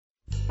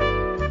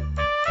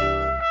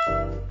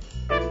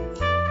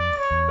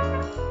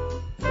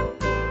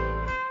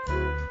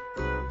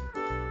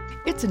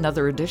It's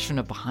another edition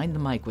of Behind the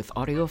Mic with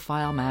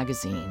AudioFile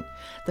magazine.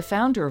 The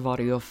founder of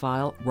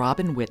AudioFile,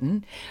 Robin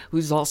Whitten,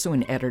 who's also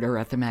an editor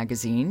at the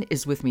magazine,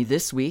 is with me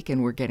this week,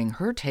 and we're getting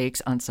her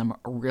takes on some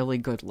really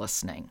good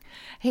listening.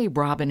 Hey,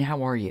 Robin,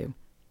 how are you?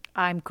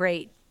 I'm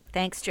great.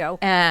 Thanks, Joe.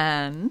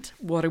 And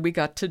what do we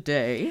got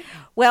today?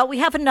 Well, we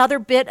have another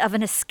bit of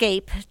an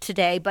escape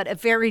today, but a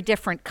very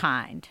different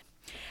kind.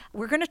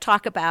 We're going to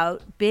talk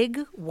about Big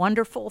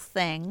Wonderful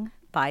Thing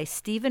by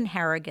Stephen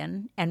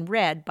Harrigan and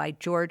read by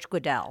George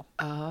Guidall.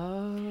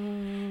 Oh.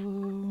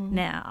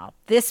 Now,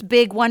 this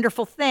Big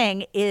Wonderful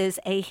Thing is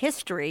a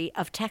history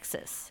of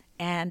Texas,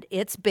 and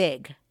it's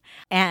big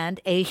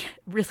and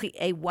really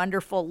a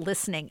wonderful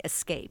listening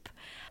escape.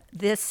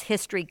 This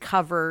history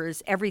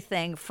covers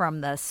everything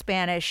from the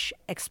Spanish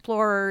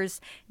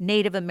explorers,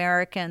 Native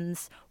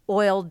Americans,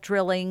 oil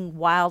drilling,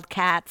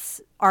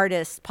 wildcats,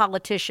 artists,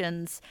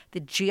 politicians,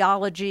 the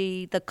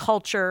geology, the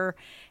culture,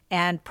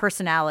 and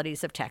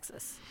personalities of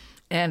Texas.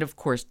 And of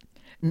course,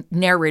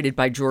 narrated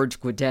by George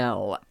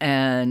Guidall.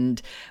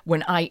 And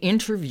when I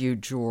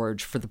interviewed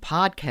George for the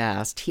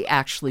podcast, he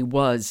actually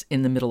was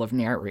in the middle of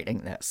narrating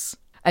this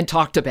and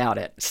talked about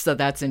it. So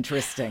that's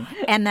interesting.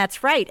 And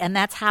that's right. And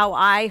that's how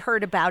I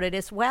heard about it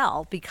as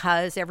well,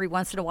 because every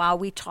once in a while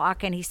we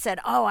talk and he said,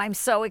 "Oh, I'm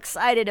so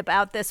excited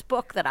about this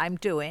book that I'm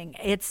doing."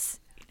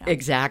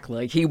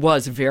 Exactly. He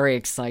was very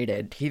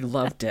excited. He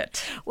loved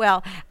it.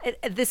 Well,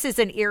 this is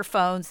an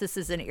Earphones. This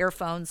is an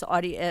Earphones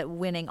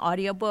winning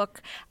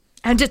audiobook.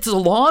 And it's a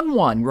long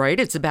one, right?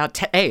 It's about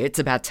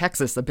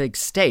Texas, a big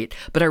state.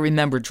 But I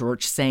remember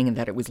George saying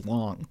that it was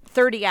long.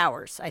 30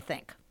 hours, I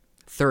think.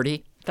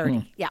 30?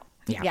 30, yeah.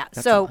 Yeah.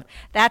 So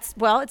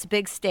it's a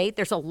big state.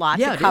 There's a lot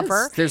to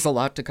cover. There's a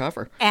lot to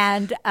cover.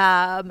 And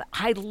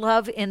I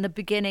love in the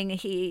beginning,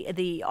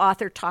 the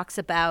author talks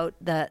about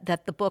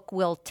that the book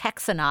will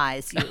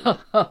Texanize you.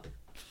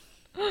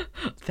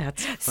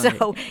 That's funny.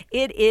 So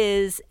it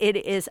is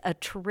a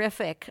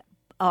terrific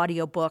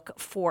audiobook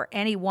for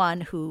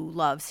anyone who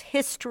loves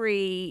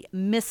history,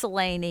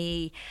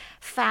 miscellany,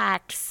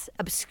 facts,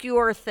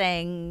 obscure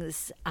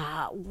things,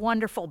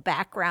 wonderful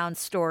background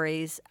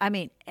stories. I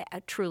mean,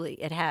 truly,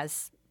 it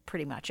has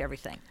pretty much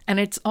everything. And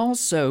it's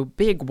also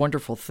Big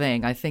Wonderful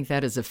Thing. I think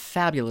that is a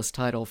fabulous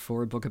title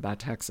for a book about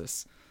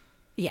Texas.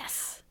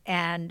 Yes.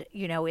 And,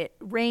 it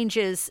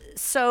ranges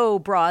so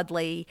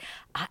broadly,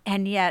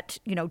 and yet,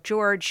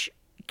 George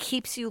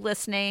keeps you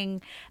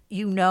listening.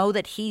 You know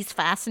that he's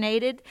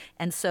fascinated,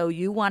 and so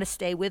you want to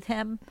stay with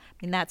him. I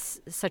mean, that's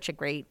such a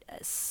great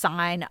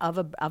sign of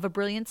a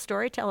brilliant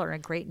storyteller, a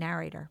great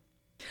narrator.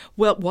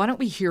 Well, why don't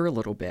we hear a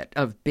little bit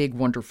of Big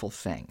Wonderful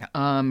Thing?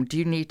 Do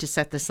you need to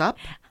set this up?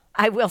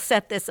 I will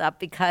set this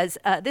up because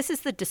this is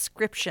the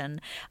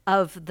description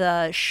of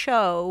the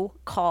show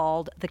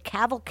called The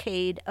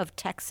Cavalcade of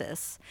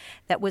Texas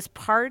that was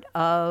performed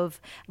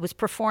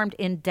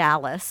in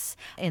Dallas,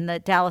 in the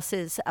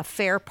Dallas's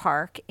Fair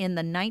Park in the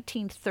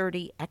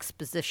 1930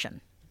 exposition.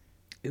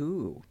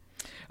 Ooh.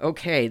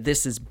 Okay,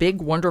 this is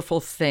Big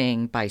Wonderful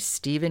Thing by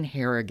Stephen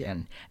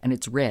Harrigan, and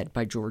it's read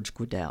by George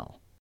Guidall.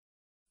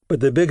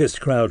 But the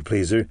biggest crowd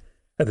pleaser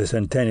at the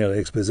Centennial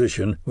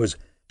Exposition was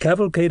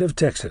Cavalcade of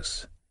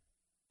Texas,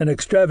 an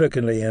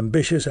extravagantly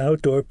ambitious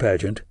outdoor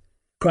pageant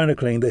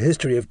chronicling the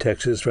history of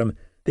Texas from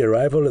the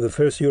arrival of the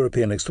first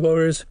European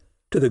explorers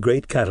to the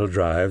great cattle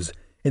drives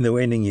in the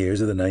waning years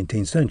of the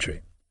 19th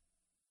century.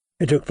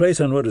 It took place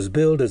on what was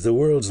billed as the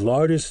world's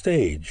largest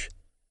stage,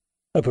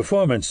 a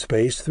performance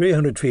space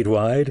 300 feet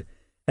wide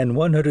and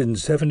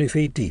 170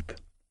 feet deep.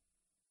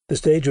 The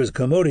stage was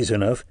commodious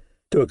enough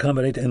to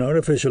accommodate an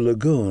artificial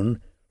lagoon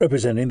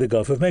representing the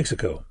Gulf of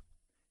Mexico,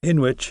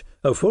 in which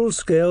a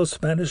full-scale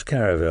Spanish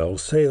caravel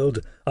sailed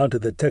onto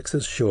the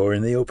Texas shore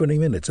in the opening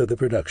minutes of the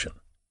production.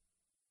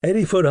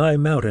 80-foot-high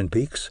mountain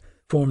peaks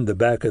formed the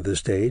back of the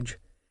stage,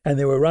 and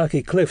there were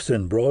rocky cliffs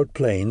and broad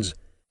plains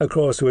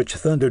across which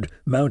thundered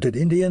mounted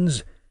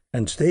Indians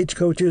and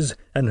stagecoaches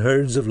and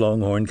herds of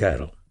longhorn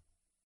cattle.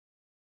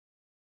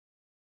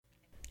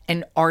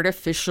 An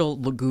artificial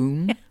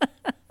lagoon?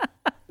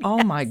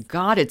 Oh, my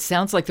God. It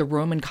sounds like the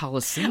Roman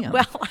Colosseum.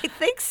 Well, I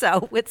think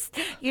so. It's,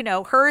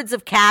 herds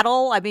of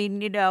cattle. I mean,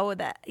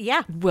 that,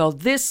 yeah. Well,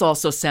 this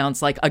also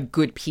sounds like a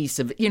good piece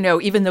of,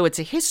 even though it's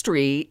a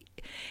history,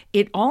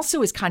 it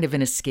also is kind of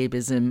an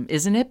escapism,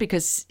 isn't it?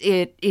 Because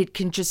it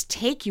can just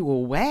take you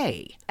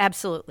away.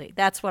 Absolutely.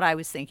 That's what I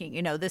was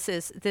thinking. This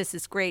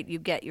is great. You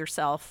get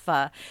yourself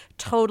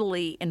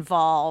totally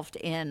involved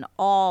in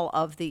all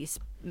of these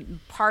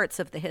parts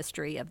of the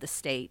history of the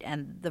state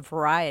and the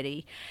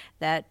variety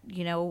that,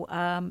 you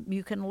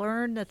can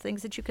learn, the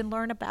things that you can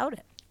learn about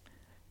it.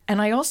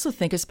 And I also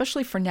think,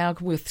 especially for now,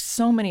 with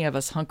so many of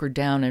us hunkered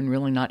down and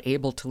really not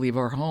able to leave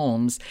our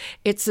homes,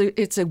 it's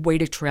a way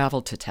to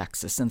travel to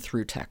Texas and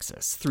through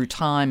Texas, through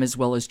time as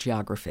well as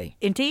geography.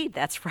 Indeed,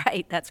 that's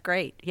right. That's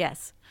great.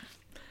 Yes.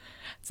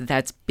 So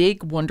that's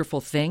Big Wonderful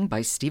Thing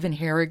by Stephen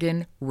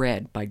Harrigan,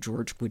 read by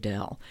George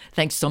Guidall.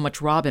 Thanks so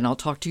much, Robin. I'll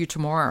talk to you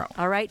tomorrow.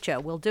 All right, Joe.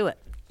 We'll do it.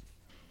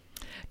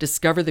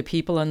 Discover the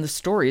people and the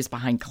stories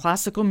behind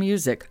classical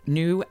music,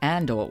 new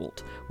and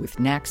old, with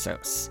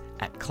Naxos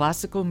at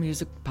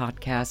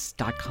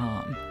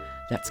classicalmusicpodcasts.com.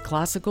 That's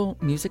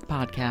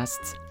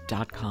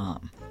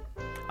classicalmusicpodcasts.com.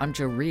 I'm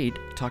Jo Reed.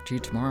 Talk to you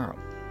tomorrow.